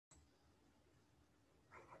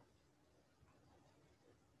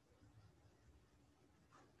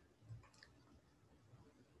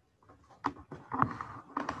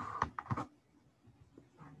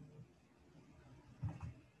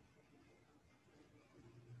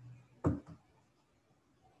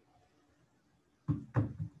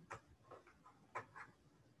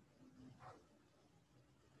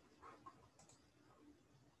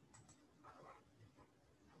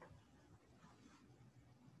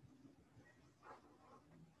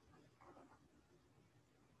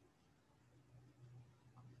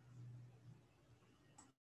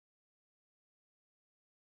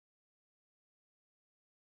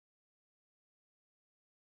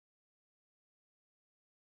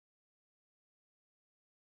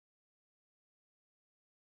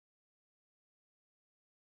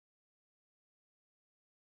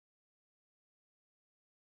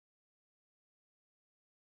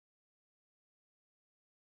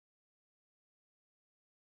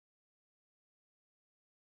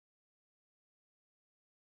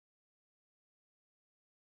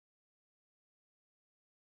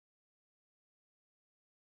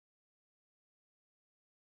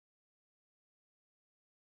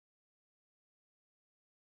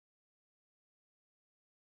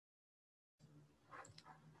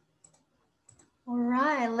All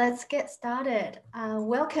right, let's get started.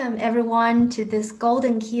 Welcome everyone to this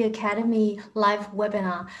Golden Key Academy live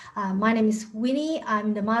webinar. My name is Winnie.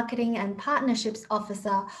 I'm the Marketing and Partnerships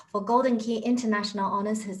Officer for Golden Key International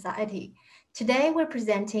Honor Society. Today we're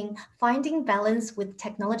presenting Finding Balance with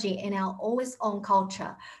Technology in Our Always-On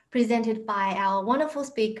Culture, presented by our wonderful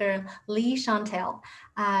speaker, Leigh-Chantelle.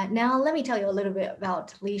 Now let me tell you a little bit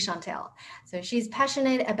about Leigh-Chantelle. So she's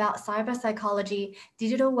passionate about cyberpsychology,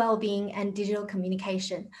 digital well-being, and digital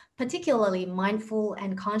communication, particularly mindful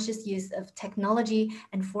and conscious use of technology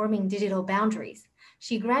and forming digital boundaries.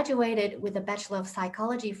 She graduated with a Bachelor of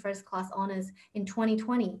Psychology First Class Honors in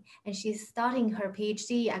 2020, and she's starting her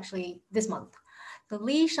PhD actually this month. So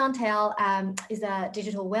Leigh-Chantelle is a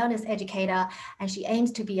digital wellness educator, and she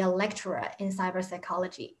aims to be a lecturer in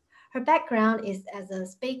cyberpsychology. Her background is as a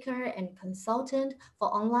speaker and consultant for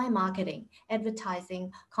online marketing,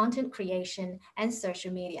 advertising, content creation, and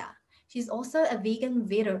social media. She's also a vegan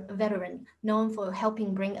veteran known for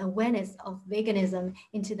helping bring awareness of veganism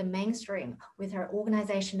into the mainstream with her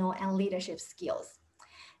organizational and leadership skills.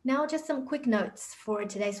 Now, just some quick notes for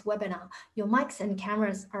today's webinar. Your mics and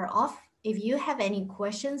cameras are off. If you have any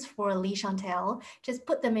questions for Leigh-Chantelle, just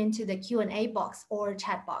put them into the Q&A box or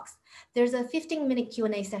chat box. There's a 15-minute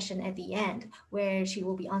Q&A session at the end where she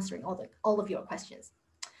will be answering all of your questions.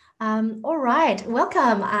 All right,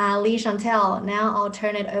 welcome, Leigh-Chantelle. Now I'll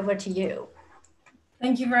turn it over to you.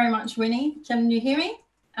 Thank you very much, Winnie. Can you hear me?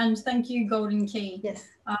 And thank you, Golden Key. Yes.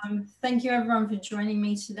 Thank you, everyone, for joining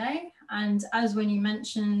me today. And as Winnie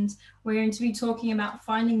mentioned, we're going to be talking about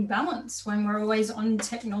finding balance when we're always on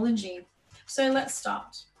technology. So let's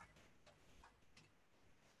start.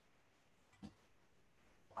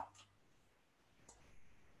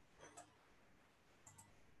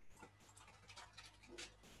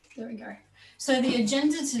 There we go. So the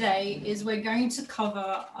agenda today is we're going to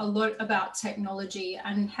cover a lot about technology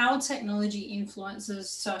and how technology influences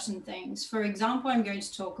certain things. For example, I'm going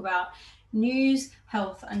to talk about news,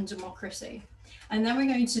 health, and democracy. And then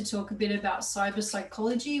we're going to talk a bit about cyber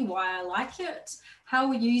psychology, why I like it, how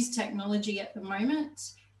we use technology at the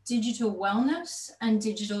moment, digital wellness, and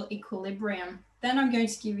digital equilibrium. Then I'm going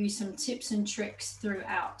to give you some tips and tricks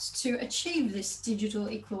throughout to achieve this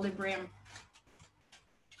digital equilibrium.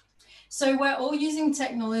 So we're all using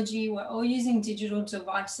technology, we're all using digital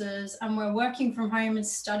devices, and we're working from home and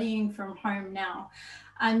studying from home now.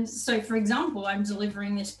 And so, for example, I'm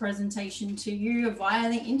delivering this presentation to you via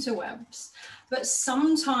the interwebs. But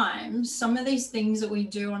sometimes some of these things that we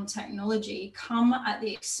do on technology come at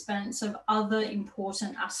the expense of other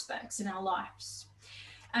important aspects in our lives.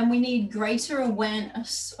 And we need greater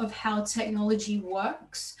awareness of how technology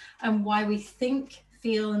works and why we think,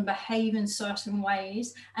 feel, and behave in certain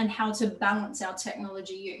ways, and how to balance our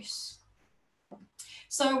technology use.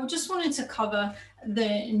 So we just wanted to cover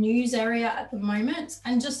the news area at the moment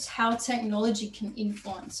and just how technology can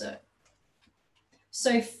influence it.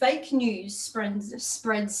 So fake news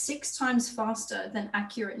spreads 6 times faster than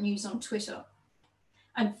accurate news on Twitter,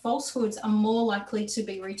 and falsehoods are more likely to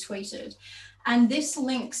be retweeted. And this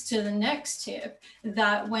links to the next tip,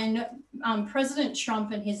 that when President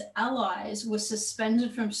Trump and his allies were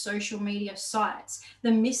suspended from social media sites,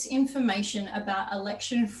 the misinformation about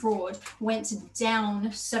election fraud went down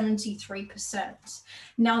 73%.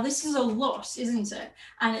 Now, this is a lot, isn't it?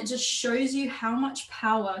 And it just shows you how much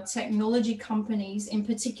power technology companies, in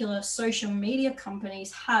particular social media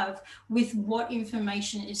companies, have with what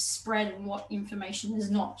information is spread and what information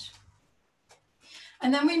is not.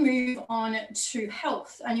 And then we move on to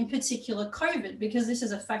health, and in particular COVID, because this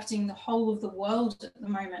is affecting the whole of the world at the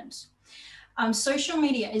moment. Social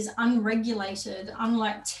media is unregulated,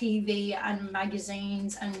 unlike TV and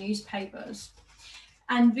magazines and newspapers.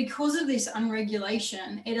 And because of this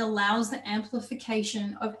unregulation, it allows the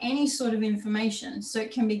amplification of any sort of information. So it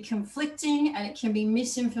can be conflicting and it can be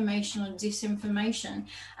misinformation or disinformation.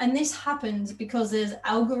 And this happens because there's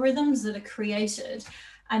algorithms that are created,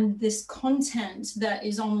 and this content that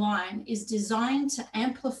is online is designed to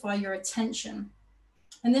amplify your attention.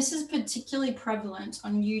 And this is particularly prevalent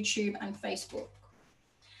on YouTube and Facebook.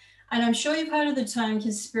 And I'm sure you've heard of the term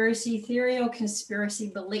conspiracy theory or conspiracy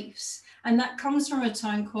beliefs. And that comes from a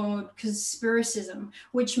term called conspiracism,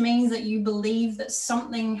 which means that you believe that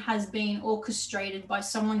something has been orchestrated by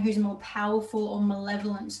someone who's more powerful or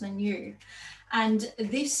malevolent than you. And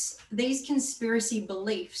these conspiracy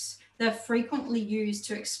beliefs, They're frequently used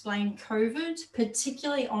to explain COVID,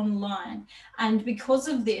 particularly online. And because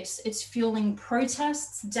of this, it's fueling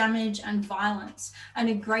protests, damage, and violence. And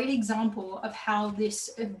a great example of how this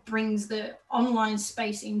brings the online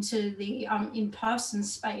space into the in-person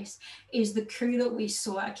space is the coup that we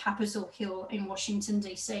saw at Capitol Hill in Washington,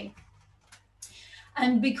 D.C.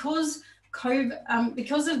 And because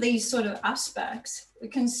of these sort of aspects,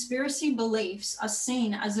 conspiracy beliefs are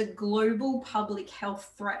seen as a global public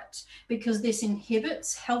health threat because this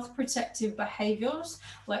inhibits health protective behaviors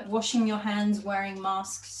like washing your hands, wearing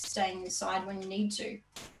masks, staying inside when you need to.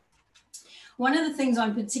 One of the things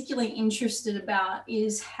I'm particularly interested about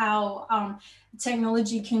is how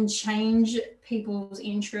technology can change people's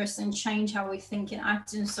interests and change how we think and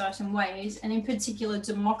act in certain ways. And in particular,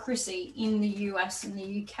 democracy in the US and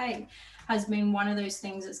the UK has been one of those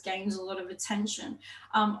things that's gained a lot of attention.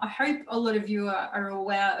 I hope a lot of you are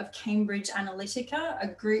aware of Cambridge Analytica, a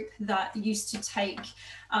group that used to take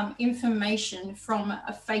information from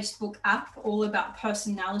a Facebook app all about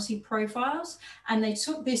personality profiles. And they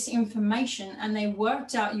took this information and they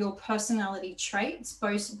worked out your personality traits,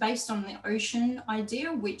 both based on the ocean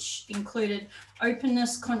idea, which included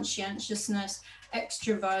openness, conscientiousness,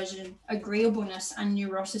 extroversion, agreeableness, and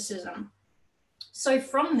neuroticism. So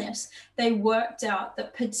from this, they worked out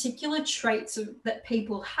that particular traits that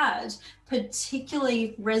people had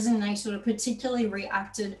particularly resonated or particularly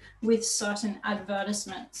reacted with certain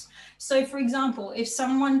advertisements. So for example, if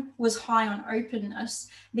someone was high on openness,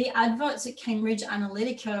 the adverts that Cambridge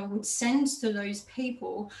Analytica would send to those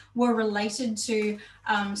people were related to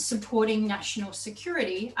supporting national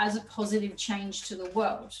security as a positive change to the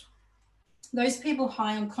world. Those people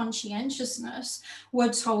high on conscientiousness were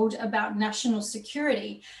told about national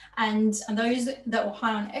security, and those that were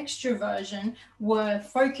high on extroversion were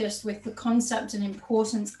focused with the concept and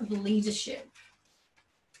importance of leadership.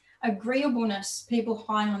 Agreeableness, people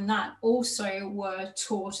high on that also were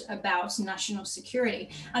taught about national security.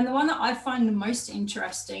 And the one that I find the most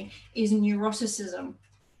interesting is neuroticism.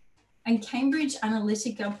 And Cambridge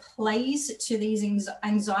Analytica plays to these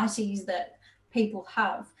anxieties that people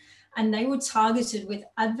have. And they were targeted with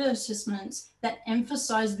advertisements that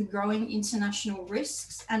emphasized the growing international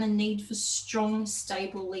risks and a need for strong,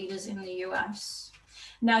 stable leaders in the US.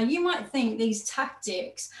 Now, you might think these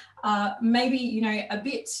tactics are maybe, a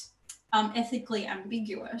bit ethically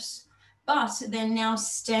ambiguous, but they're now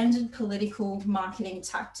standard political marketing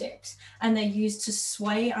tactics, and they're used to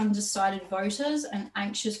sway undecided voters and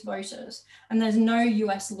anxious voters. And there's no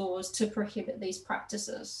US laws to prohibit these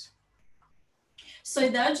practices. So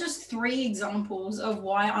they're just 3 examples of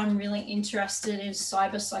why I'm really interested in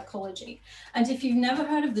cyber psychology. And if you've never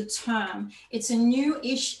heard of the term, it's a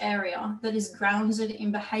new-ish area that is grounded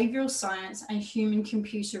in behavioral science and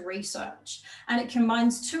human-computer research. And it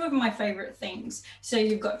combines 2 of my favorite things. So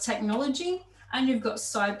you've got technology and you've got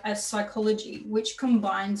psychology, which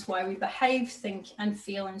combines why we behave, think, and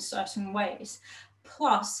feel in certain ways,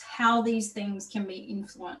 plus how these things can be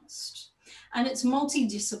influenced. And it's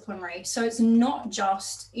multidisciplinary, so it's not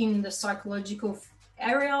just in the psychological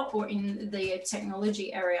area or in the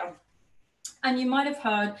technology area. And you might have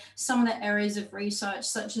heard some of the areas of research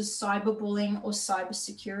such as cyberbullying or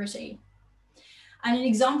cybersecurity. And an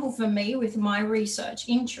example for me with my research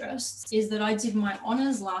interests is that I did my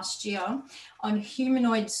honours last year on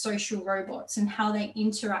humanoid social robots and how they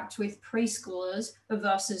interact with preschoolers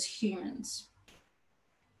versus humans.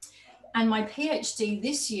 And my PhD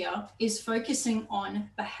this year is focusing on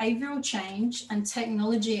behavioral change and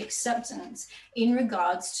technology acceptance in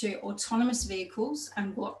regards to autonomous vehicles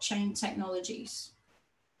and blockchain technologies.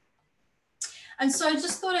 And so I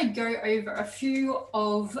just thought I'd go over a few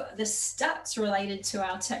of the stats related to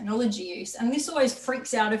our technology use. And this always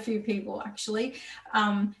freaks out a few people, actually.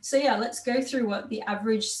 So yeah, let's go through what the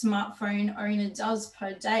average smartphone owner does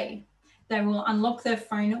per day. They will unlock their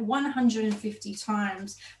phone 150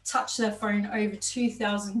 times, touch their phone over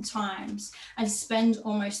 2,000 times, and spend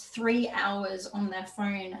almost 3 hours on their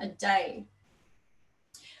phone a day.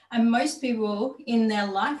 And most people in their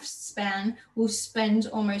lifespan will spend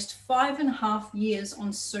almost 5.5 years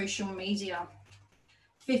on social media.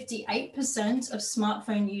 58% of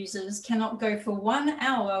smartphone users cannot go for 1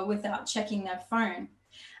 hour without checking their phone.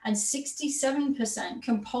 And 67%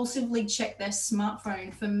 compulsively check their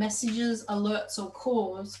smartphone for messages, alerts, or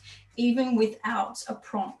calls, even without a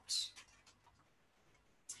prompt.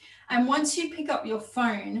 And once you pick up your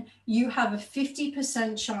phone, you have a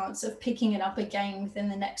 50% chance of picking it up again within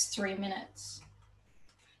the next 3 minutes.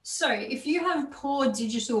 So if you have poor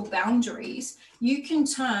digital boundaries, you can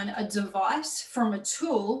turn a device from a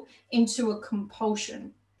tool into a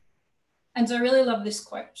compulsion. And I really love this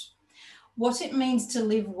quote. what it means to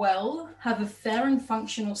live well, have a fair and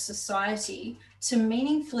functional society, to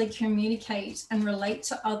meaningfully communicate and relate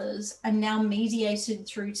to others are now mediated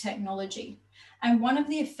through technology. And one of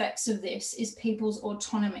the effects of this is people's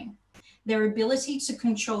autonomy, their ability to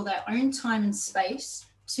control their own time and space,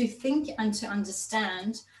 to think and to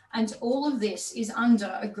understand, and all of this is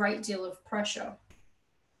under a great deal of pressure.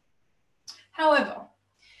 However,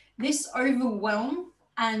 this overwhelm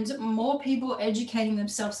and more people educating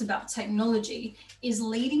themselves about technology is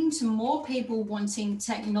leading to more people wanting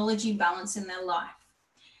technology balance in their life.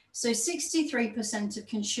 So 63% of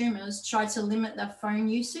consumers try to limit their phone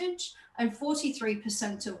usage, and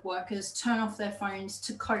 43% of workers turn off their phones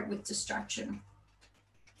to cope with distraction.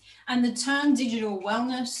 And the term digital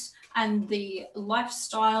wellness and the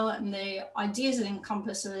lifestyle and the ideas it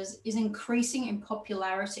encompasses is increasing in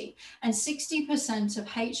popularity. And 60% of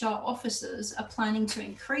HR officers are planning to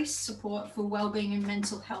increase support for wellbeing and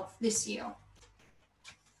mental health this year.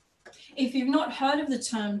 If you've not heard of the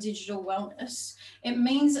term digital wellness, it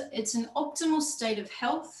means it's an optimal state of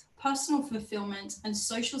health, personal fulfillment, and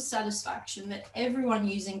social satisfaction that everyone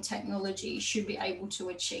using technology should be able to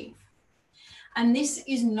achieve. And this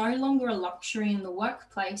is no longer a luxury in the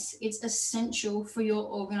workplace, it's essential for your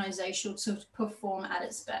organization to perform at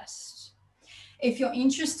its best. If you're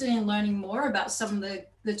interested in learning more about some of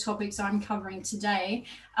the topics I'm covering today,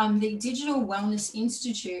 the Digital Wellness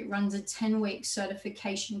Institute runs a 10-week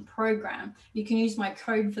certification program. You can use my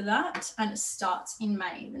code for that, and it starts in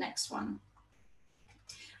May, the next one.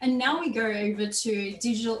 And now we go over to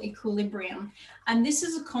digital equilibrium. And this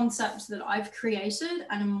is a concept that I've created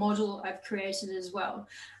and a model I've created as well.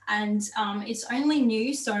 And it's only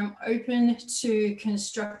new, so I'm open to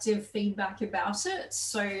constructive feedback about it.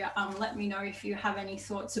 So let me know if you have any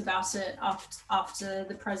thoughts about it after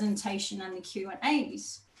the presentation and the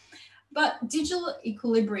Q&As. But digital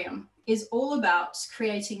equilibrium is all about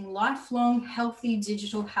creating lifelong healthy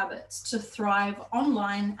digital habits to thrive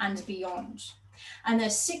online and beyond. And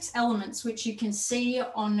there's 6 elements which you can see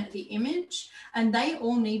on the image, and they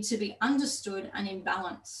all need to be understood and in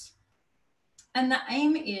balance. And the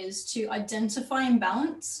aim is to identify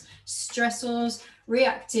imbalance, stressors,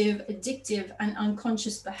 reactive, addictive, and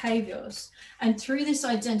unconscious behaviors. And through this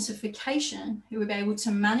identification, we will be able to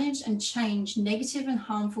manage and change negative and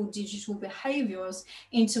harmful digital behaviors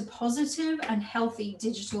into positive and healthy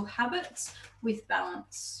digital habits with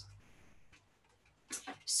balance.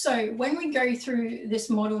 So when we go through this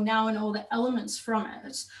model now and all the elements from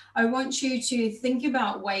it, I want you to think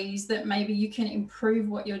about ways that maybe you can improve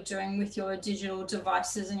what you're doing with your digital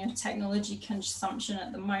devices and your technology consumption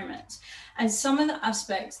at the moment. And some of the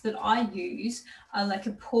aspects that I use are like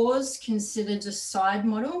a pause, consider, decide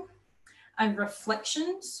model and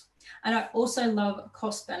reflections. And I also love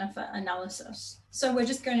cost benefit analysis. So we're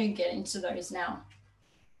just going to get into those now.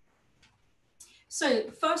 So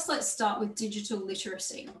first, let's start with digital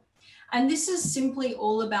literacy. And this is simply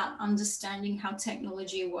all about understanding how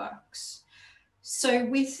technology works. So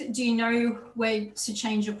do you know where to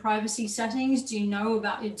change your privacy settings? Do you know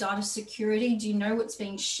about your data security? Do you know what's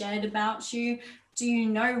being shared about you? Do you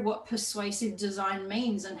know what persuasive design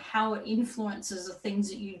means and how it influences the things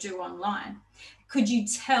that you do online? Could you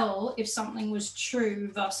tell if something was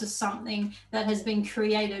true versus something that has been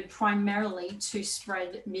created primarily to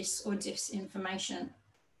spread mis or disinformation?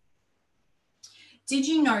 Did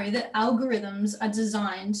you know that algorithms are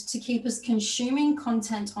designed to keep us consuming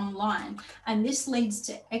content online? And this leads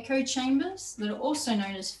to echo chambers that are also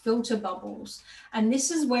known as filter bubbles. And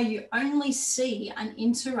this is where you only see and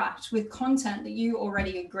interact with content that you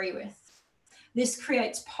already agree with. This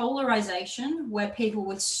creates polarization where people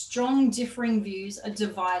with strong differing views are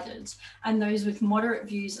divided and those with moderate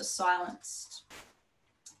views are silenced.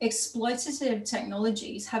 Exploitative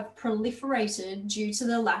technologies have proliferated due to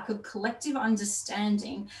the lack of collective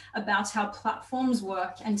understanding about how platforms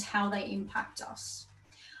work and how they impact us.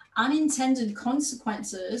 Unintended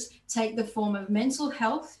consequences take the form of mental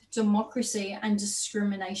health, democracy, and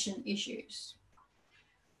discrimination issues.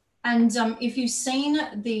 And if you've seen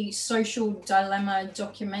the Social Dilemma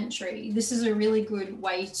documentary, this is a really good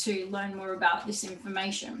way to learn more about this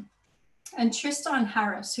information. And Tristan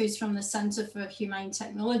Harris, who's from the Center for Humane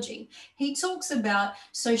Technology, he talks about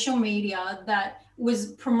social media that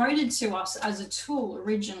was promoted to us as a tool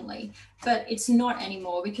originally, but it's not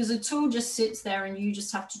anymore because a tool just sits there and you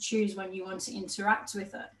just have to choose when you want to interact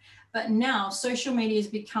with it. But now social media has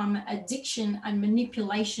become addiction and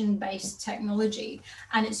manipulation-based technology,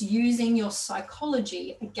 and it's using your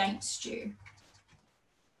psychology against you.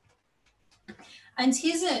 And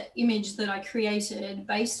here's an image that I created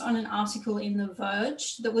based on an article in The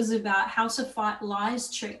Verge that was about how to fight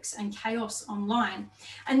lies, tricks, and chaos online.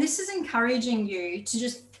 And this is encouraging you to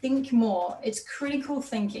just think more. It's critical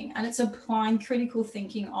thinking, and it's applying critical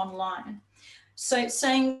thinking online. So it's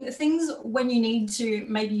saying things when you need to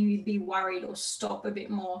maybe be worried or stop a bit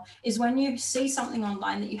more is when you see something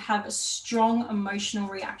online that you have a strong emotional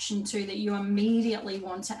reaction to, that you immediately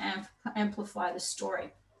want to amplify the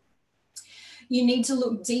story. You need to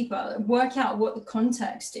look deeper, work out what the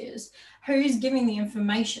context is, who's giving the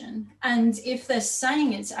information, and if they're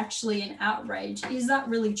saying it's actually an outrage, is that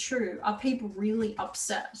really true? Are people really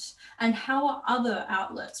upset? And how are other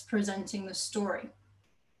outlets presenting the story?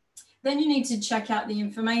 Then you need to check out the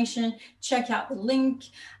information, check out the link,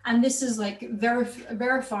 and this is like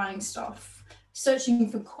verifying stuff, searching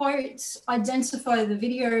for quotes, identify the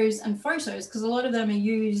videos and photos, because a lot of them are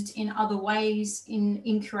used in other ways, in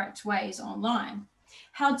incorrect ways online.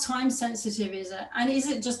 How time sensitive is it? And is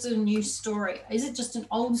it just a new story? Is it just an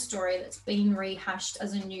old story that's been rehashed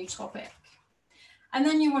as a new topic? And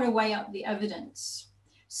then you want to weigh up the evidence.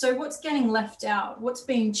 So what's getting left out? What's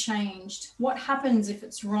being changed? What happens if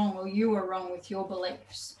it's wrong or you are wrong with your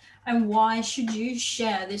beliefs? And why should you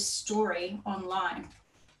share this story online?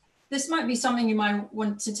 This might be something you might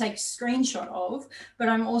want to take a screenshot of, but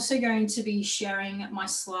I'm also going to be sharing my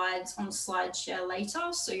slides on SlideShare later,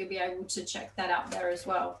 so you'll be able to check that out there as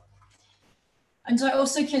well. And I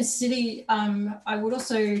also consider, I would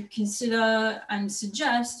also consider and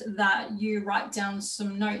suggest that you write down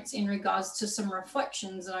some notes in regards to some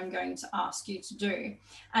reflections that I'm going to ask you to do,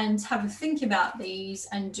 and have a think about these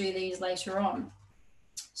and do these later on.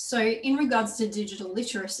 So in regards to digital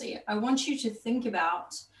literacy, I want you to think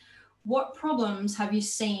about what problems have you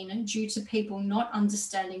seen due to people not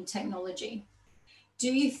understanding technology?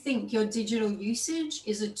 Do you think your digital usage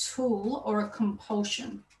is a tool or a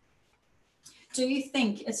compulsion? Do you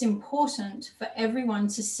think it's important for everyone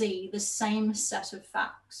to see the same set of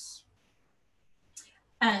facts?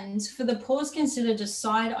 And for the pause, consider,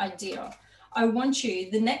 decide idea, I want you,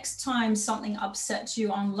 the next time something upsets you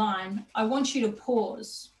online, I want you to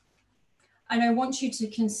pause. And I want you to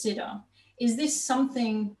consider, is this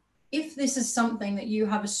something, if this is something that you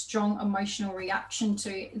have a strong emotional reaction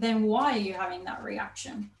to, then why are you having that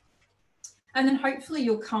reaction? And then hopefully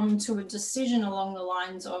you'll come to a decision along the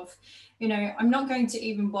lines of, you know, I'm not going to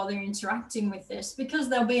even bother interacting with this because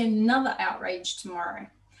there'll be another outrage tomorrow.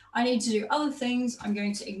 I need to do other things. I'm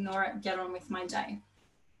going to ignore it, get on with my day.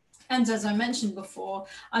 And as I mentioned before,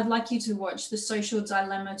 I'd like you to watch The Social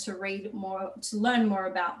Dilemma to read more, to learn more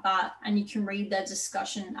about that. And you can read their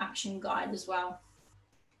discussion and action guide as well.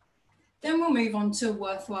 Then we'll move on to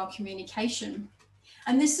worthwhile communication.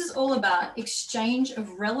 And this is all about exchange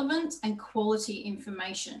of relevant and quality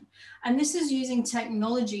information. And this is using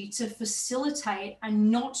technology to facilitate and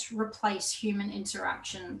not replace human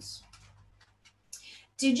interactions.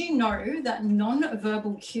 Did you know that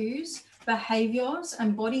non-verbal cues, behaviors,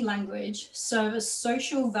 and body language serve as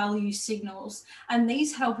social value signals? And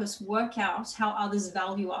these help us work out how others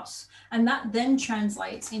value us. And that then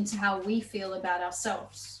translates into how we feel about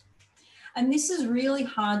ourselves. And this is really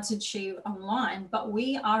hard to achieve online, but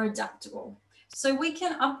we are adaptable. So we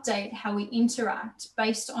can update how we interact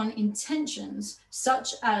based on intentions,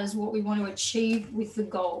 such as what we want to achieve with the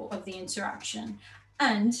goal of the interaction,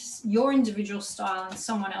 and your individual style and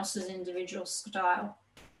someone else's individual style.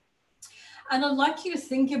 And I'd like you to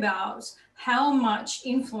think about how much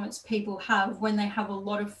influence people have when they have a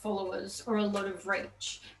lot of followers or a lot of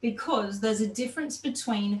reach, because there's a difference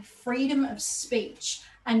between freedom of speech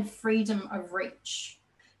and freedom of reach.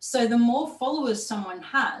 So the more followers someone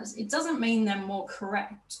has, it doesn't mean they're more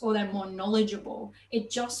correct or they're more knowledgeable.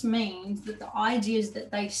 It just means that the ideas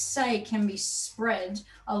that they say can be spread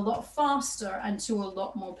a lot faster and to a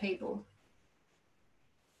lot more people.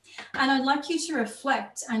 And I'd like you to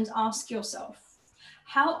reflect and ask yourself,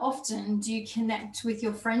 how often do you connect with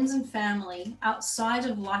your friends and family outside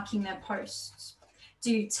of liking their posts?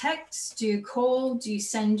 Do you text? Do you call? Do you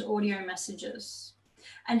send audio messages?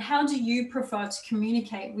 And how do you prefer to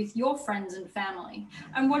communicate with your friends and family?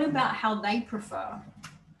 And what about how they prefer?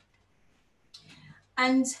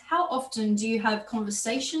 And how often do you have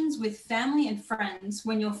conversations with family and friends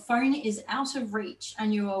when your phone is out of reach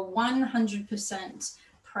and you are 100%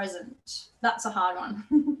 present? That's a hard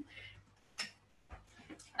one.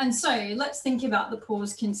 And so let's think about the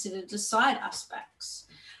pause, consider, decide aspects.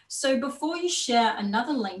 So before you share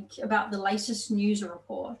another link about the latest news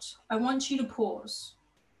report, I want you to pause.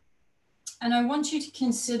 And I want you to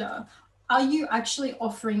consider, are you actually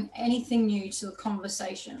offering anything new to the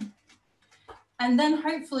conversation? And then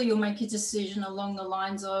hopefully you'll make a decision along the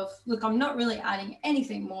lines of, look, I'm not really adding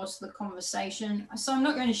anything more to the conversation, so I'm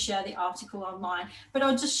not going to share the article online, but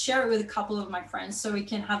I'll just share it with a couple of my friends so we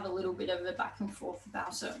can have a little bit of a back and forth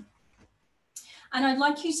about it. And I'd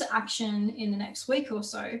like you to action in the next week or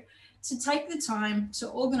so to take the time to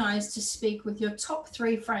organize to speak with your top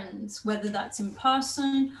 3 friends, whether that's in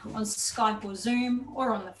person, on Skype or Zoom,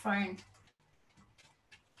 or on the phone.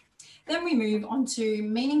 Then we move on to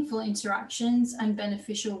meaningful interactions and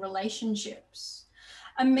beneficial relationships.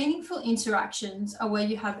 And meaningful interactions are where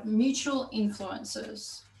you have mutual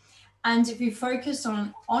influences. And if you focus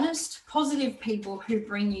on honest, positive people who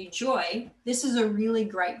bring you joy, this is a really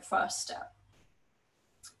great first step.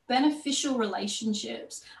 Beneficial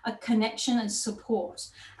relationships are connection and support,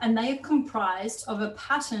 and they are comprised of a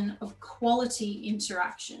pattern of quality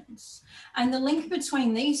interactions. And the link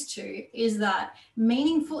between these two is that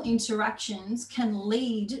meaningful interactions can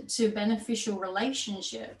lead to beneficial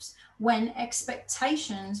relationships when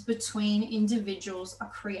expectations between individuals are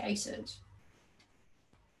created.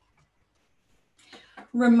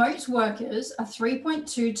 Remote workers are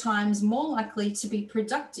 3.2 times more likely to be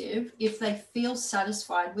productive if they feel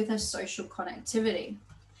satisfied with their social connectivity.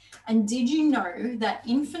 And did you know that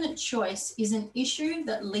infinite choice is an issue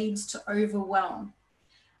that leads to overwhelm?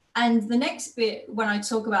 And the next bit, when I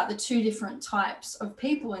talk about the 2 different types of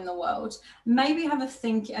people in the world, maybe have a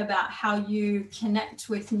think about how you connect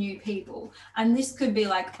with new people. And this could be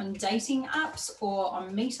like on dating apps or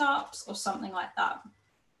on meetups or something like that.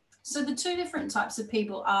 So the 2 different types of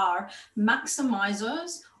people are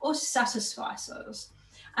maximizers or satisficers.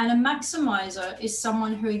 And a maximizer is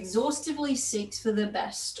someone who exhaustively seeks for the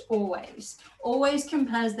best always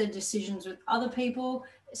compares their decisions with other people,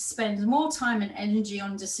 spends more time and energy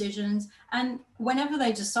on decisions, and whenever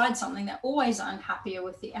they decide something, they're always unhappier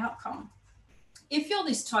with the outcome. If you're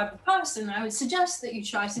this type of person, I would suggest that you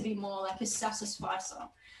try to be more like a satisficer,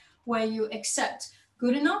 where you accept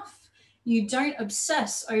good enough, you don't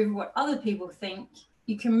obsess over what other people think,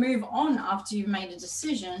 you can move on after you've made a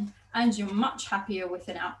decision, and you're much happier with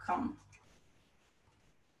an outcome.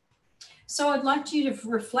 So I'd like you to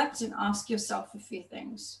reflect and ask yourself a few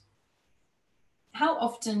things. How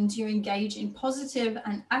often do you engage in positive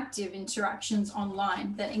and active interactions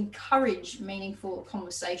online that encourage meaningful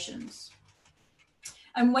conversations?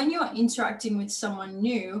 And when you're interacting with someone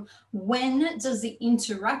new, when does the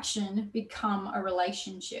interaction become a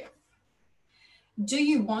relationship? Do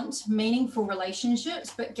you want meaningful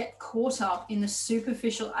relationships but get caught up in the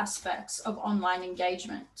superficial aspects of online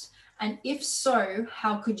engagement? And if so,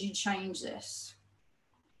 how could you change this?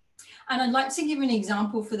 And I'd like to give an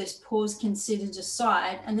example for this pause, consider,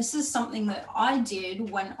 decide. And this is something that I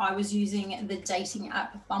did when I was using the dating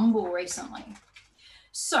app Bumble recently.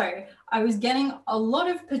 So I was getting a lot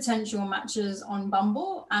of potential matches on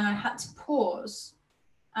Bumble, and I had to pause.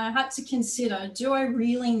 I had to consider, do I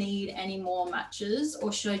really need any more matches,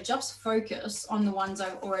 or should I just focus on the ones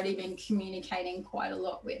I've already been communicating quite a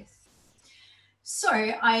lot with? So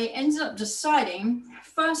I ended up deciding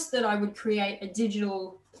first that I would create a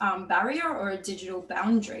digital barrier or a digital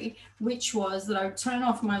boundary, which was that I would turn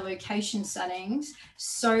off my location settings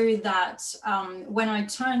so that when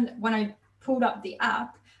I pulled up the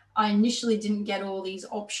app, I initially didn't get all these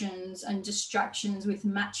options and distractions with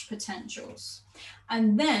match potentials.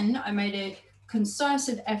 And then I made a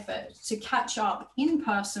concerted effort to catch up in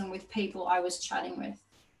person with people I was chatting with.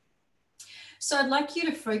 So I'd like you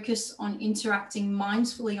to focus on interacting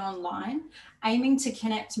mindfully online, aiming to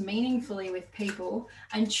connect meaningfully with people,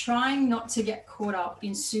 and trying not to get caught up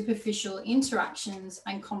in superficial interactions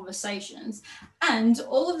and conversations. And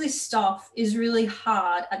all of this stuff is really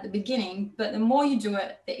hard at the beginning, but the more you do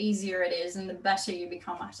it, the easier it is and the better you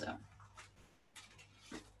become at it.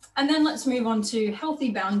 And then let's move on to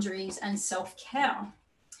healthy boundaries and self-care.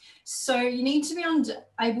 So you need to be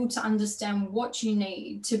able to understand what you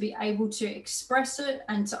need to be able to express it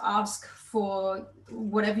and to ask for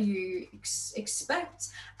whatever you expect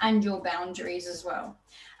and your boundaries as well.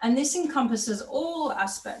 And this encompasses all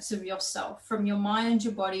aspects of yourself, from your mind,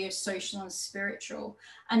 your body, your social and spiritual.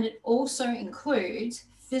 And it also includes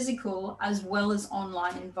physical as well as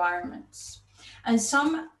online environments. And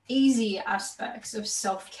some easy aspects of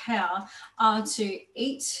self-care are to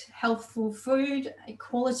eat healthful food,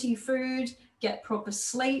 quality food, get proper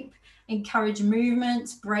sleep, encourage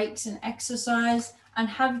movement, breaks and exercise, and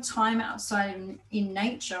have time outside in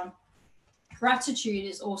nature. Gratitude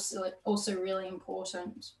is also really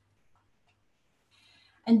important.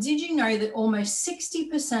 And did you know that almost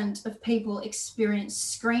 60% of people experience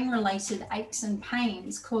screen-related aches and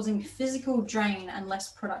pains, causing physical drain and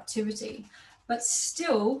less productivity? But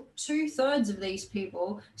still, 2/3 of these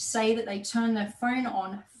people say that they turn their phone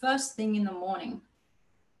on first thing in the morning.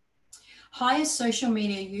 Higher social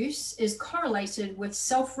media use is correlated with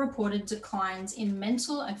self-reported declines in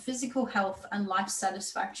mental and physical health and life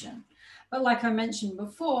satisfaction. But like I mentioned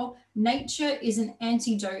before, nature is an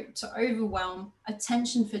antidote to overwhelm,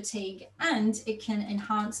 attention fatigue, and it can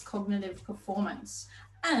enhance cognitive performance.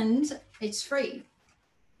 And it's free.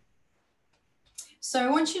 So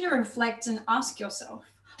I want you to reflect and ask yourself,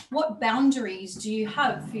 what boundaries do you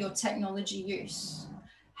have for your technology use?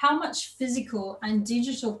 How much physical and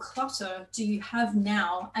digital clutter do you have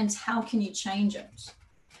now, and how can you change it?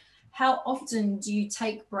 How often do you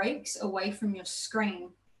take breaks away from your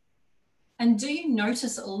screen? And do you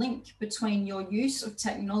notice a link between your use of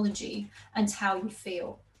technology and how you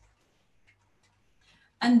feel?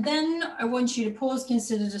 And then I want you to pause,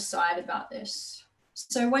 consider, decide about this.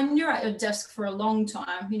 So when you're at your desk for a long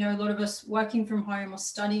time, a lot of us working from home or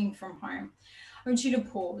studying from home, I want you to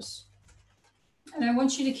pause. And I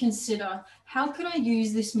want you to consider, how could I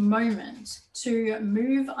use this moment to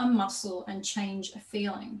move a muscle and change a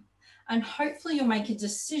feeling? And hopefully you'll make a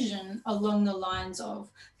decision along the lines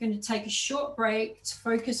of, I'm going to take a short break to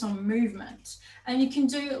focus on movement. And you can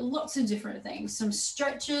do lots of different things. Some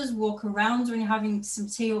stretches, walk around when you're having some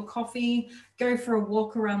tea or coffee, go for a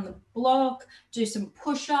walk around the block, do some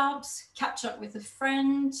push-ups, catch up with a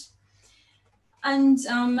friend. And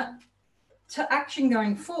to action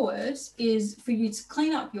going forward is for you to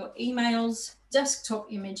clean up your emails,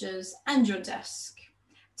 desktop images, and your desk,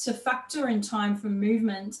 to factor in time for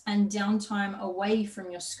movement and downtime away from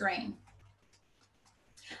your screen.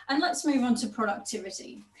 And let's move on to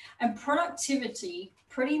productivity. And productivity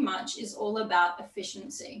pretty much is all about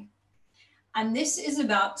efficiency. And this is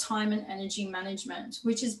about time and energy management,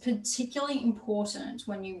 which is particularly important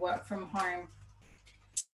when you work from home.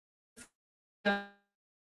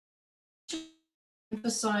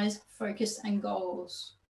 Emphasize focus and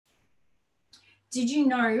goals. Did you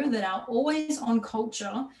know that our always-on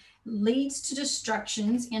culture leads to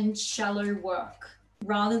distractions and shallow work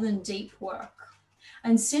rather than deep work?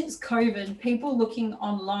 And since COVID, people looking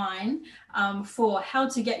online for how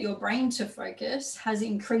to get your brain to focus has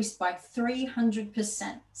increased by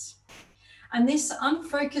 300%. And this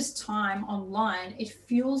unfocused time online, it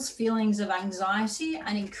fuels feelings of anxiety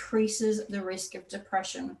and increases the risk of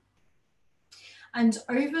depression. And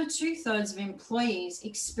over 2/3 of employees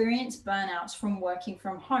experience burnout from working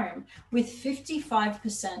from home, with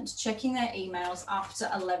 55% checking their emails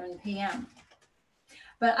after 11 p.m.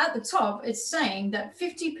 But at the top, it's saying that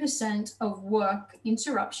 50% of work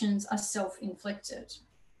interruptions are self-inflicted.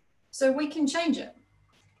 So we can change it.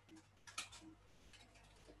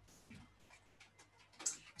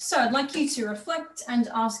 So I'd like you to reflect and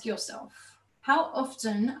ask yourself, how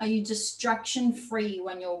often are you distraction-free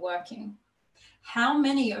when you're working? How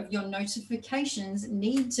many of your notifications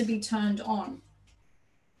need to be turned on?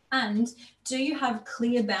 And do you have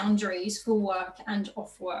clear boundaries for work and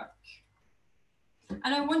off work?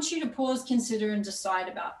 And I want you to pause, consider, and decide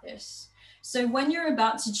about this. So when you're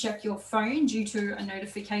about to check your phone due to a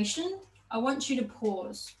notification, I want you to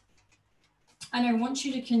pause. And I want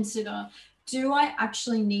you to consider, do I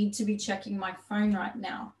actually need to be checking my phone right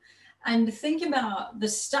now? And think about the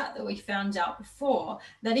stat that we found out before,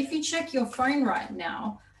 that if you check your phone right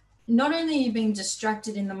now, not only are you being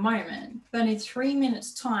distracted in the moment, but in 3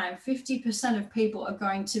 minutes time, 50% of people are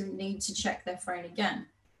going to need to check their phone again.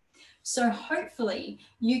 So hopefully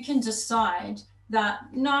you can decide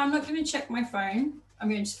that, no, I'm not going to check my phone. I'm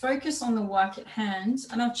going to focus on the work at hand,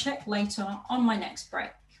 and I'll check later on my next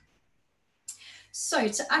break. So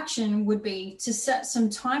to action would be to set some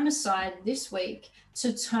time aside this week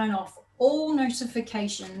to turn off all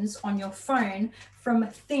notifications on your phone from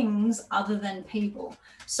things other than people.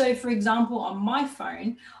 So for example, on my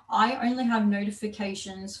phone, I only have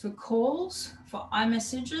notifications for calls, for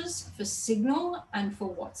iMessages, for Signal, and for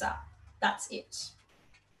WhatsApp. That's it.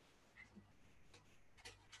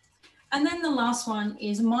 And then the last one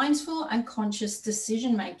is mindful and conscious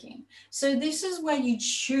decision making. So this is where you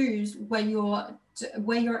choose where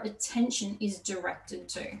your attention is directed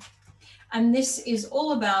to. And this is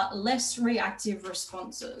all about less reactive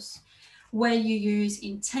responses, where you use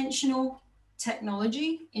intentional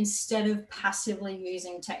technology instead of passively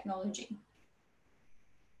using technology.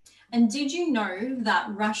 And did you know that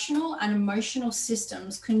rational and emotional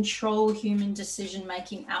systems control human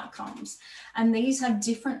decision-making outcomes? And these have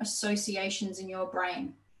different associations in your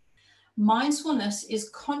brain. Mindfulness is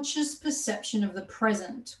conscious perception of the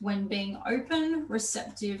present when being open,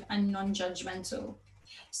 receptive, and non-judgmental.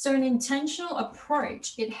 So an intentional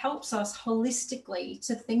approach, it helps us holistically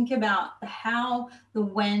to think about the how, the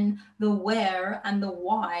when, the where, and the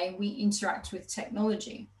why we interact with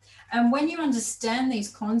technology. And when you understand these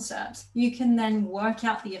concepts, you can then work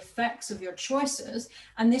out the effects of your choices,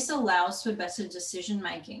 and this allows for better decision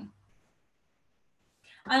making.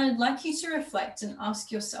 And I'd like you to reflect and ask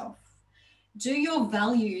yourself, do your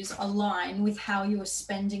values align with how you are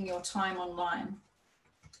spending your time online?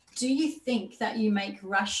 Do you think that you make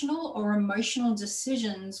rational or emotional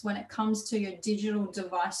decisions when it comes to your digital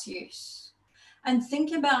device use? And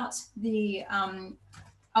think about the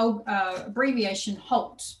abbreviation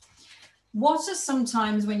HALT. What are some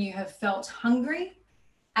times when you have felt hungry,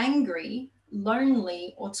 angry,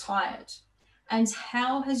 lonely, or tired? And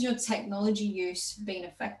how has your technology use been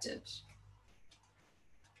affected?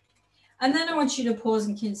 And then I want you to pause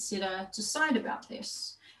and decide about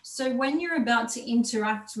this. So when you're about to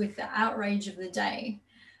interact with the outrage of the day,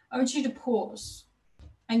 I want you to pause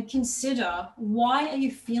and consider, why are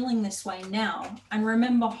you feeling this way now? And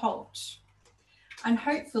remember, HALT. And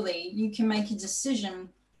hopefully you can make a decision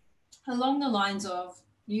along the lines of,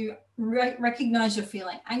 you recognize you're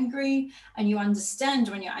feeling angry, and you understand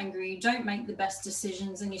when you're angry, you don't make the best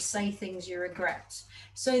decisions and you say things you regret.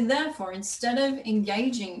 So therefore, instead of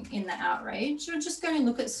engaging in the outrage, you're just going to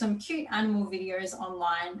look at some cute animal videos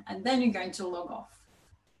online, and then you're going to log off.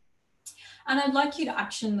 And I'd like you to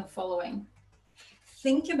action the following.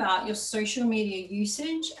 Think about your social media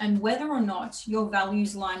usage and whether or not your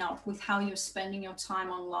values line up with how you're spending your time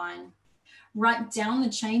online. Write down the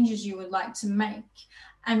changes you would like to make.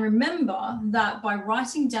 And remember that by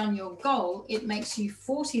writing down your goal, it makes you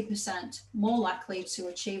 40% more likely to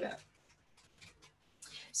achieve it.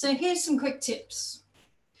 So here's some quick tips.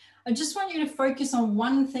 I just want you to focus on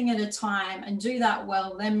one thing at a time and do that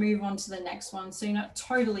well, then move on to the next one so you're not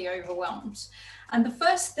totally overwhelmed. And the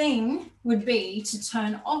first thing would be to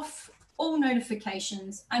turn off all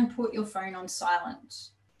notifications and put your phone on silent.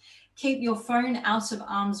 Keep your phone out of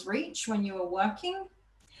arm's reach when you are working,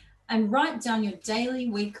 and write down your daily,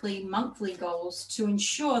 weekly, monthly goals to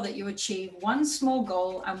ensure that you achieve one small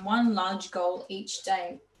goal and one large goal each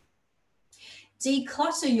day.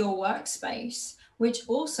 Declutter your workspace, which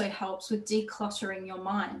also helps with decluttering your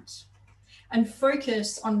mind. And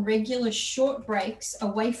focus on regular short breaks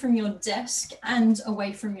away from your desk and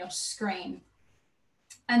away from your screen.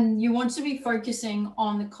 And you want to be focusing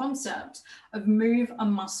on the concept of move a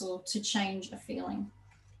muscle to change a feeling.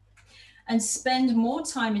 And spend more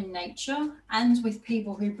time in nature and with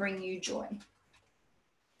people who bring you joy.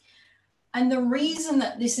 And the reason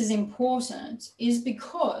that this is important is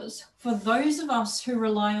because for those of us who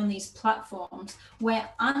rely on these platforms, we're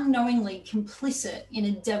unknowingly complicit in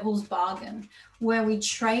a devil's bargain where we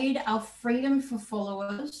trade our freedom for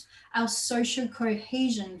followers, our social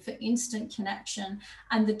cohesion for instant connection,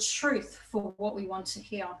 and the truth for what we want to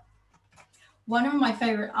hear. One of my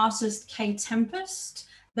favorite artists, K Tempest,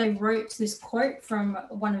 they wrote this quote from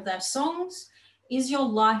one of their songs: "Is your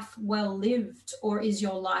life well lived, or is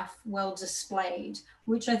your life well displayed?"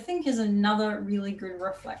 Which I think is another really good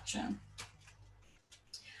reflection.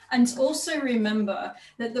 And also remember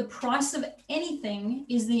that the price of anything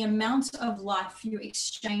is the amount of life you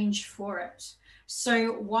exchange for it.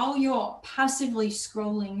 So while you're passively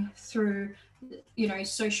scrolling through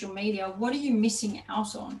social media, what are you missing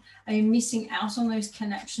out on? Are you missing out on those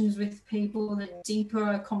connections with people, the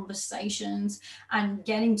deeper conversations, and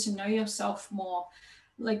getting to know yourself more?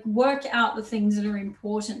 Like, work out the things that are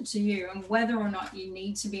important to you and whether or not you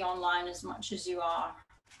need to be online as much as you are.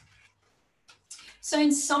 So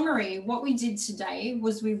in summary, what we did today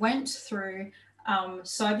was we went through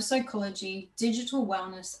cyberpsychology, digital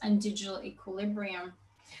wellness, and digital equilibrium.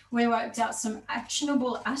 We worked out some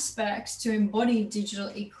actionable aspects to embody digital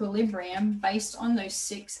equilibrium based on those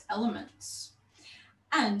 6 elements.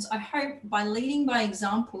 And I hope by leading by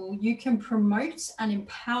example, you can promote and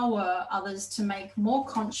empower others to make more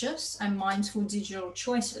conscious and mindful digital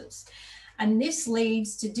choices. And this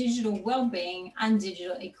leads to digital well-being and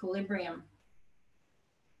digital equilibrium.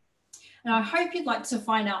 And I hope you'd like to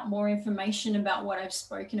find out more information about what I've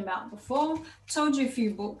spoken about before. Told you a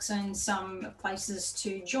few books and some places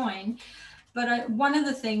to join, but one of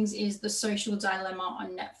the things is The Social Dilemma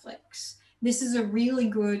on Netflix. This is a really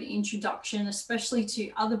good introduction, especially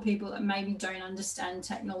to other people that maybe don't understand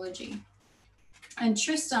technology. And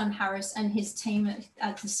Tristan Harris and his team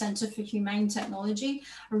at the Center for Humane Technology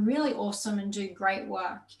are really awesome and do great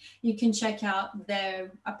work. You can check out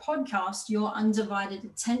their podcast, Your Undivided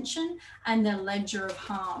Attention, and their Ledger of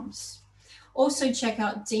Harms. Also check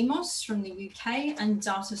out Demos from the UK and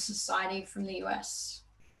Data Society from the US.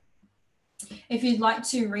 If you'd like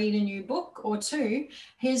to read a new book or two,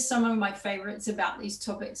 here's some of my favorites about these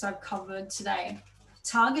topics I've covered today.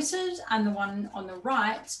 Targeted and the one on the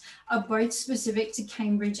right are both specific to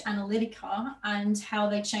Cambridge Analytica and how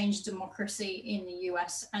they changed democracy in the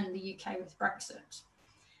US and the UK with Brexit.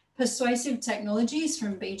 Persuasive Technologies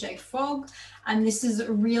from BJ Fogg, and this is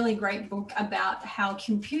a really great book about how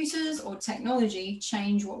computers or technology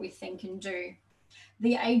change what we think and do.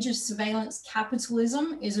 The Age of Surveillance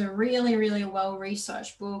Capitalism is a really, really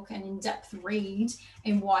well-researched book and in-depth read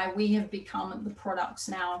in why we have become the products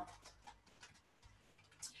now.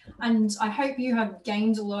 And I hope you have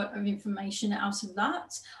gained a lot of information out of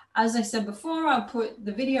that. As I said before, I'll put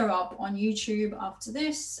the video up on YouTube after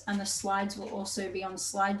this, and the slides will also be on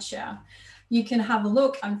SlideShare. You can have a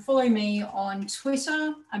look and follow me on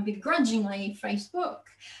Twitter and begrudgingly Facebook.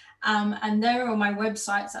 And there are my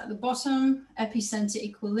websites at the bottom, Epicenter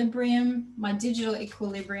Equilibrium. My digital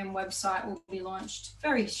equilibrium website will be launched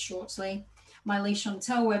very shortly, my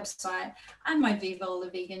Leigh-Chantelle website, and my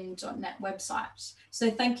vivalavegan.net website.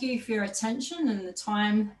 So thank you for your attention and the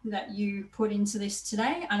time that you put into this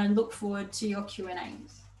today, and I look forward to your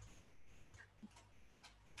Q&As.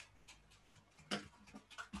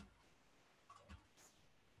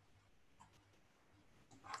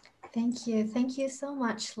 Thank you. Thank you so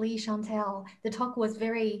much, Leigh-Chantelle. The talk was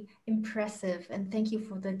very impressive, and thank you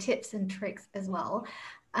for the tips and tricks as well.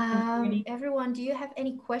 Everyone, do you have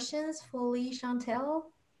any questions for Leigh-Chantelle?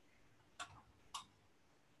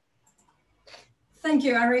 Thank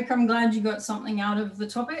you, Eric. I'm glad you got something out of the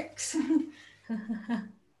topics.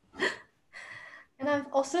 And I've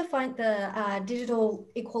also find the digital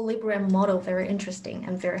equilibrium model very interesting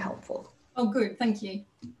and very helpful. Oh, good. Thank you.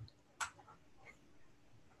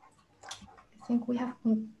 I think we have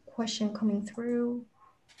one question coming through.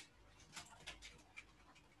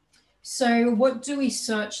 So what do we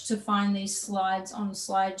search to find these slides on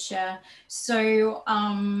SlideShare? So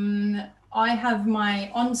I have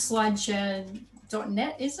my on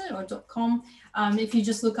SlideShare.net, is it, or .com? If you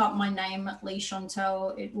just look up my name,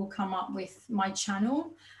 Leigh-Chantelle, it will come up with my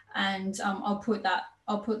channel, and I'll put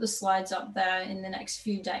the slides up there in the next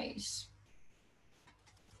few days.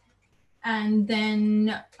 And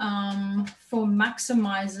then for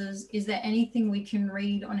maximizers, is there anything we can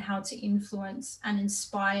read on how to influence and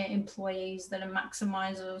inspire employees that are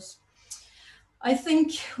maximizers? I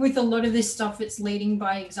think with a lot of this stuff, it's leading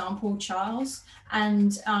by example, Charles.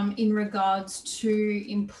 And in regards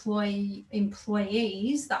to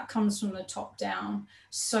employees, that comes from the top down.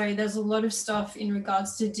 So there's a lot of stuff in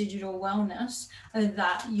regards to digital wellness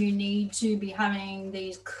that you need to be having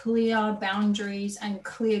these clear boundaries and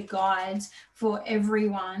clear guides for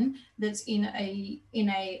everyone that's in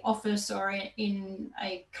a office or in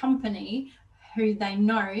a company, who they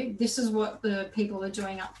know this is what the people are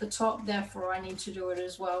doing at the top, therefore I need to do it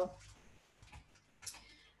as well.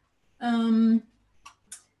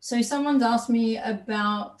 So someone's asked me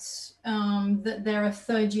about that they're a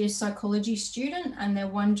third-year psychology student and they're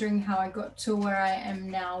wondering how I got to where I am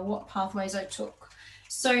now, what pathways I took.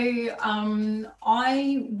 So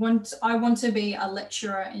I want to be a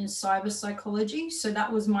lecturer in cyberpsychology. So that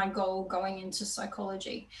was my goal going into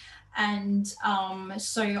psychology. And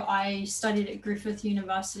so I studied at Griffith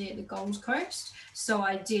University at the Gold Coast. So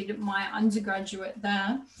I did my undergraduate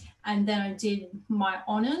there, and then I did my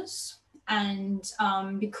honours. And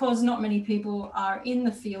because not many people are in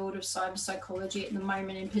the field of cyberpsychology at the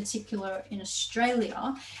moment, in particular in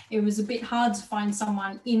Australia, it was a bit hard to find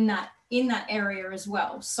someone in that area as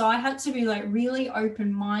well. So I had to be like really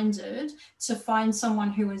open-minded to find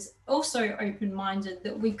someone who was also open-minded,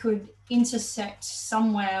 that we could intersect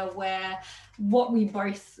somewhere where what we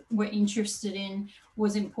both were interested in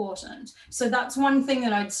was important. So that's one thing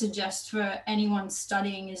that I'd suggest for anyone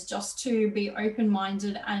studying, is just to be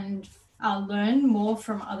open-minded and learn more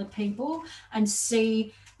from other people and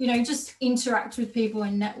see, you know, just interact with people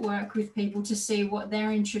and network with people to see what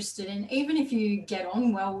they're interested in. Even if you get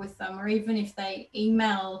on well with them, or even if they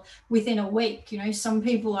email within a week, you know, some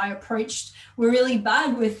people I approached were really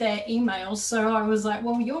bad with their emails. So I was like,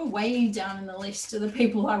 well, you're way down in the list of the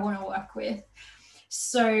people I want to work with.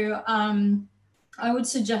 So I would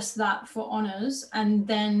suggest that for honours, and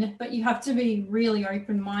then, but you have to be really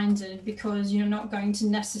open-minded, because you're not going to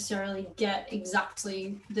necessarily get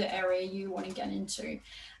exactly the area you want to get into.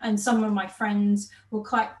 And some of my friends were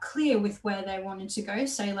quite clear with where they wanted to go.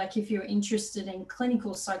 Say, like, if you're interested in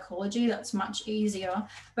clinical psychology, that's much easier.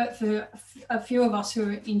 But for a few of us who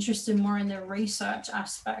are interested more in the research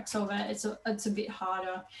aspects of it, it's a bit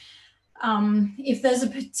harder. If there's a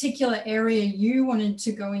particular area you wanted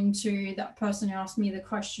to go into, that person who asked me the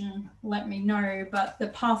question, let me know. But the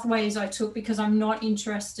pathways I took, because I'm not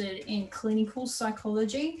interested in clinical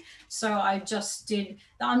psychology, so I just did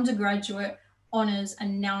the undergraduate honours,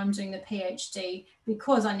 and now I'm doing the PhD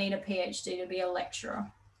because I need a PhD to be a lecturer.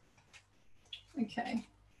 Okay.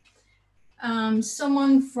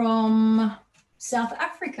 Someone from South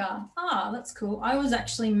Africa. Ah, that's cool. I was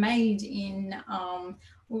actually made in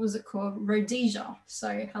what was it called? Rhodesia.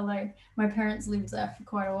 So hello, my parents lived there for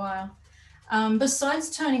quite a while.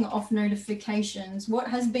 Besides turning off notifications, what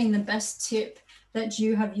has been the best tip that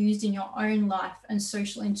you have used in your own life and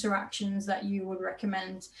social interactions that you would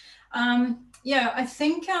recommend? Yeah, I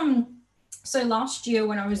think, so last year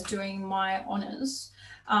when I was doing my honours,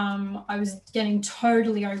 I was getting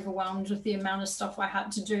totally overwhelmed with the amount of stuff I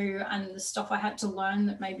had to do and the stuff I had to learn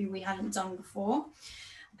that maybe we hadn't done before.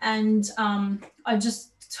 And I just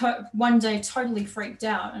one day totally freaked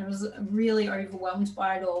out and was really overwhelmed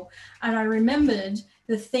by it all. And I remembered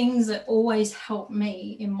the things that always helped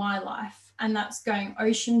me in my life. And that's going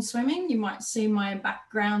ocean swimming. You might see my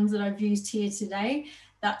background that I've used here today.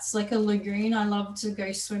 That's like a lagoon I love to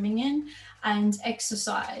go swimming in, and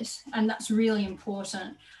exercise. And that's really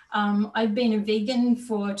important. I've been a vegan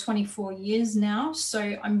for 24 years now,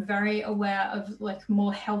 so I'm very aware of like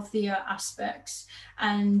more healthier aspects,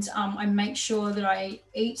 and I make sure that I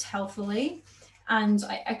eat healthily and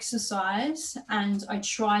I exercise, and I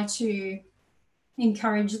try to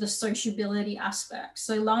encourage the sociability aspect.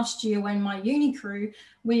 So last year when my uni crew,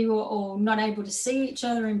 we were all not able to see each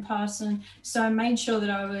other in person, so I made sure that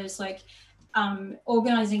I was like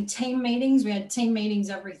organizing team meetings. We had team meetings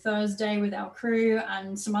every Thursday with our crew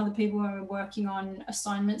and some other people who were working on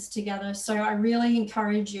assignments together. So I really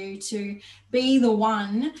encourage you to be the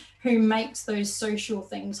one who makes those social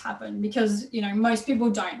things happen, because, you know, most people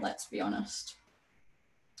don't, let's be honest.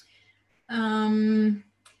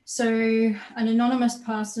 So an anonymous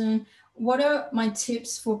person, what are my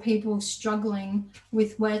tips for people struggling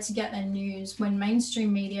with where to get their news when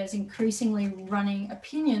mainstream media is increasingly running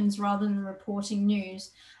opinions rather than reporting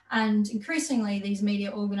news? And increasingly, these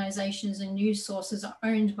media organizations and news sources are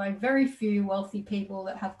owned by very few wealthy people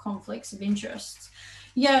that have conflicts of interest.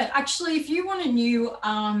 Yeah, actually, if you want a new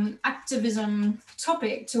activism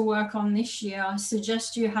topic to work on this year, I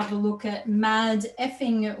suggest you have a look at Mad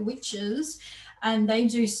Effing Witches. And they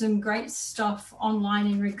do some great stuff online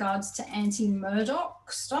in regards to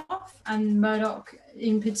anti-Murdoch stuff. And Murdoch,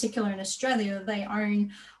 in particular in Australia, they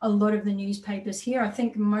own a lot of the newspapers here. I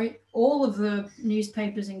think all of the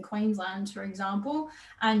newspapers in Queensland, for example,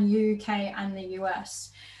 and UK and the US.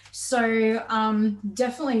 So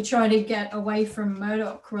definitely try to get away from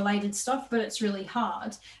Murdoch related stuff, but it's really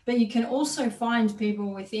hard. But you can also find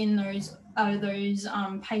people within those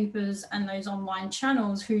papers and those online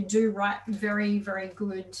channels who do write very, very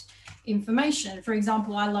good information. For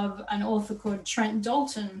example, I love an author called Trent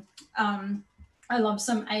Dalton. I love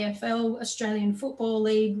some AFL, Australian Football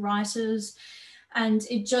League writers. And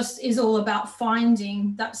it just is all about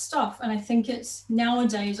finding that stuff. And I think it's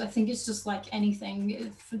nowadays, I think it's just like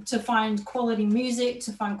anything, to find quality music,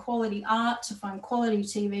 to find quality art, to find quality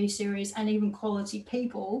TV series, and even quality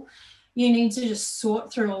people, you need to just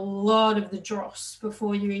sort through a lot of the dross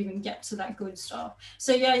before you even get to that good stuff.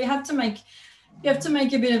 So yeah, you have to make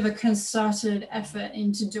a bit of a concerted effort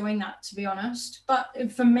into doing that, to be honest.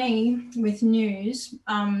 But for me, with news,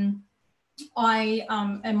 I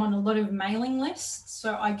am on a lot of mailing lists,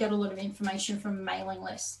 so I get a lot of information from mailing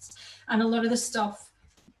lists, and a lot of the stuff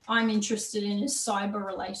I'm interested in is cyber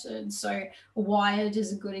related. So Wired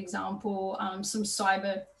is a good example, some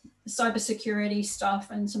cybersecurity stuff,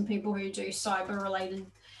 and some people who do cyber related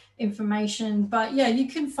information. But yeah, you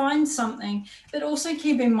can find something, but also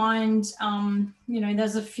keep in mind, you know,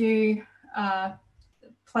 there's a few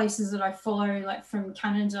places that I follow, like from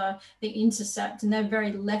Canada, The Intercept, and they're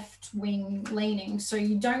very left-wing leaning. So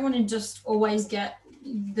you don't want to just always get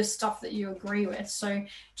the stuff that you agree with. So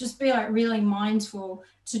just be like really mindful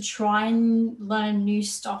to try and learn new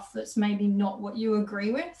stuff that's maybe not what you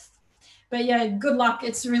agree with. But yeah, good luck.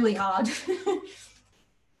 It's really hard.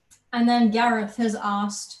 And then Gareth has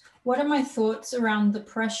asked, what are my thoughts around the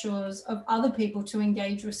pressures of other people to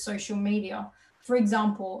engage with social media? For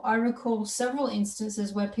example, I recall several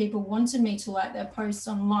instances where people wanted me to like their posts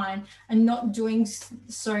online, and not doing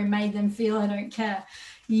so made them feel I don't care.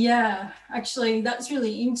 Yeah, actually, that's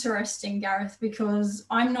really interesting, Gareth, because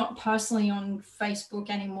I'm not personally on Facebook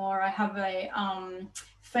anymore. I have a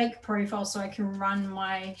fake profile so I can run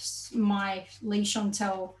my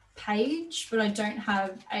Leigh-Chantelle page, but I don't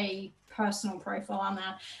have a personal profile on there.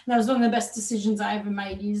 And that was one of the best decisions I ever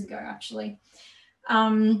made years ago, actually.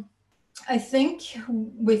 I think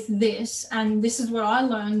with this, and this is what I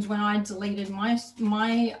learned when I deleted my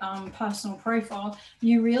personal profile,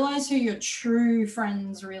 you realize who your true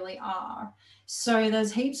friends really are. So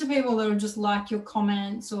there's heaps of people that will just like your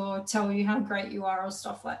comments or tell you how great you are or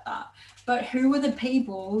stuff like that. But who are the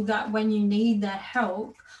people that when you need their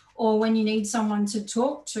help or when you need someone to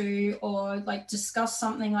talk to or like discuss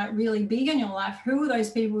something like really big in your life, who are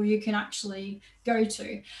those people you can actually go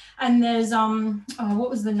to? And there's what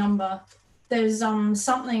was the number? There's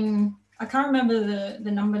something, I can't remember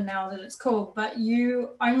the number now that it's called, but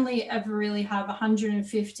you only ever really have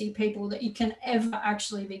 150 people that you can ever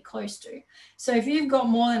actually be close to. So if you've got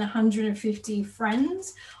more than 150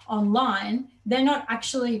 friends online, they're not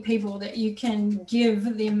actually people that you can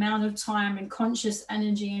give the amount of time and conscious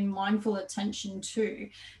energy and mindful attention to.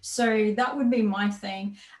 So that would be my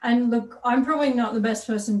thing. And look, I'm probably not the best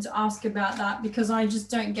person to ask about that because I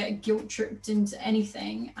just don't get guilt tripped into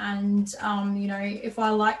anything. And, you know, if I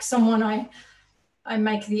like someone, I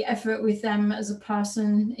make the effort with them as a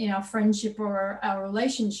person in our friendship or our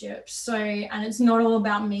relationship. So, and it's not all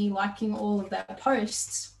about me liking all of their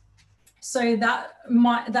posts. So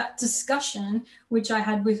that discussion, which I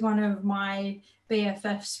had with one of my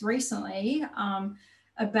BFFs recently,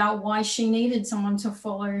 about why she needed someone to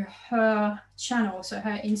follow her channel, so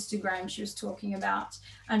her Instagram she was talking about.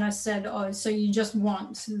 And I said, oh, so you just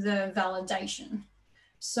want the validation.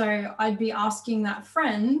 So I'd be asking that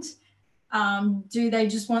friend, do they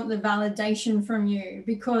just want the validation from you?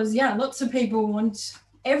 Because yeah, lots of people want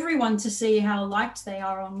everyone to see how liked they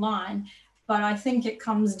are online. But I think it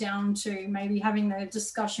comes down to maybe having a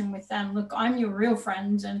discussion with them. Look, I'm your real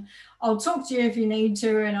friend and I'll talk to you if you need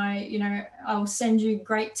to. And I'll send you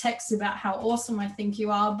great texts about how awesome I think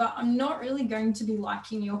you are, but I'm not really going to be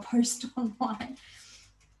liking your post online.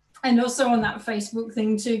 And also on that Facebook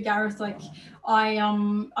thing too, Gareth, like I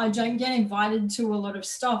don't get invited to a lot of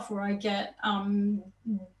stuff where I get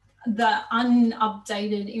the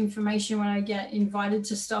unupdated information when I get invited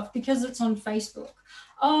to stuff because it's on Facebook.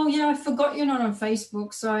 Oh yeah, I forgot you're not on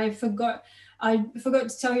Facebook, so I forgot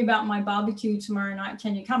to tell you about my barbecue tomorrow night.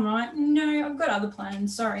 Can you come? I'm like, no, I've got other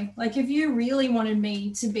plans. Sorry. Like if you really wanted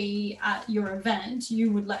me to be at your event,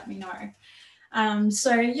 you would let me know.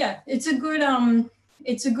 So yeah, it's a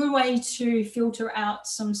good way to filter out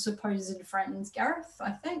some supposed friends, Gareth,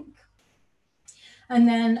 I think. And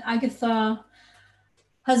then Agatha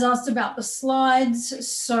has asked about the slides.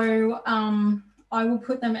 So I will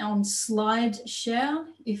put them on SlideShare.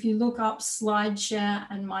 If you look up SlideShare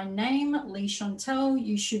and my name, Leigh-Chantelle,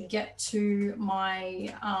 you should get to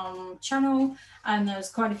my channel. And there's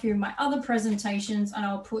quite a few of my other presentations, and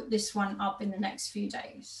I'll put this one up in the next few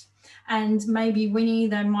days. And maybe Winnie,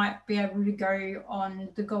 they might be able to go on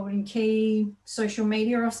the Golden Key social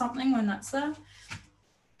media or something when that's there.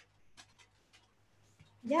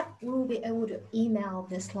 Yeah, we'll be able to email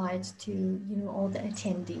the slides to all the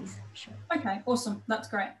attendees. Sure. Okay, awesome. That's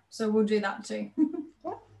great. So we'll do that too.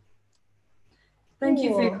 Yeah. Thank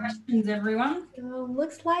you for your questions, everyone.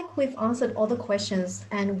 Looks like we've answered all the questions,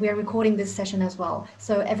 and we're recording this session as well,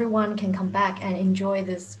 so everyone can come back and enjoy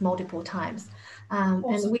this multiple times. Awesome.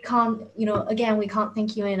 And we can't, again, we can't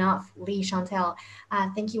thank you enough, Leigh-Chantelle.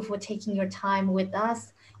 Thank you for taking your time with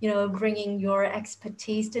us, bringing your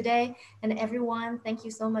expertise today. And everyone, thank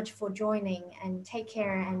you so much for joining, and take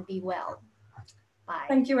care and be well. Bye.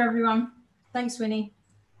 Thank you, everyone. Thanks, Winnie.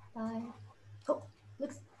 Bye. Oh,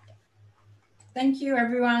 looks. Thank you,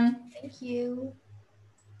 everyone. Thank you.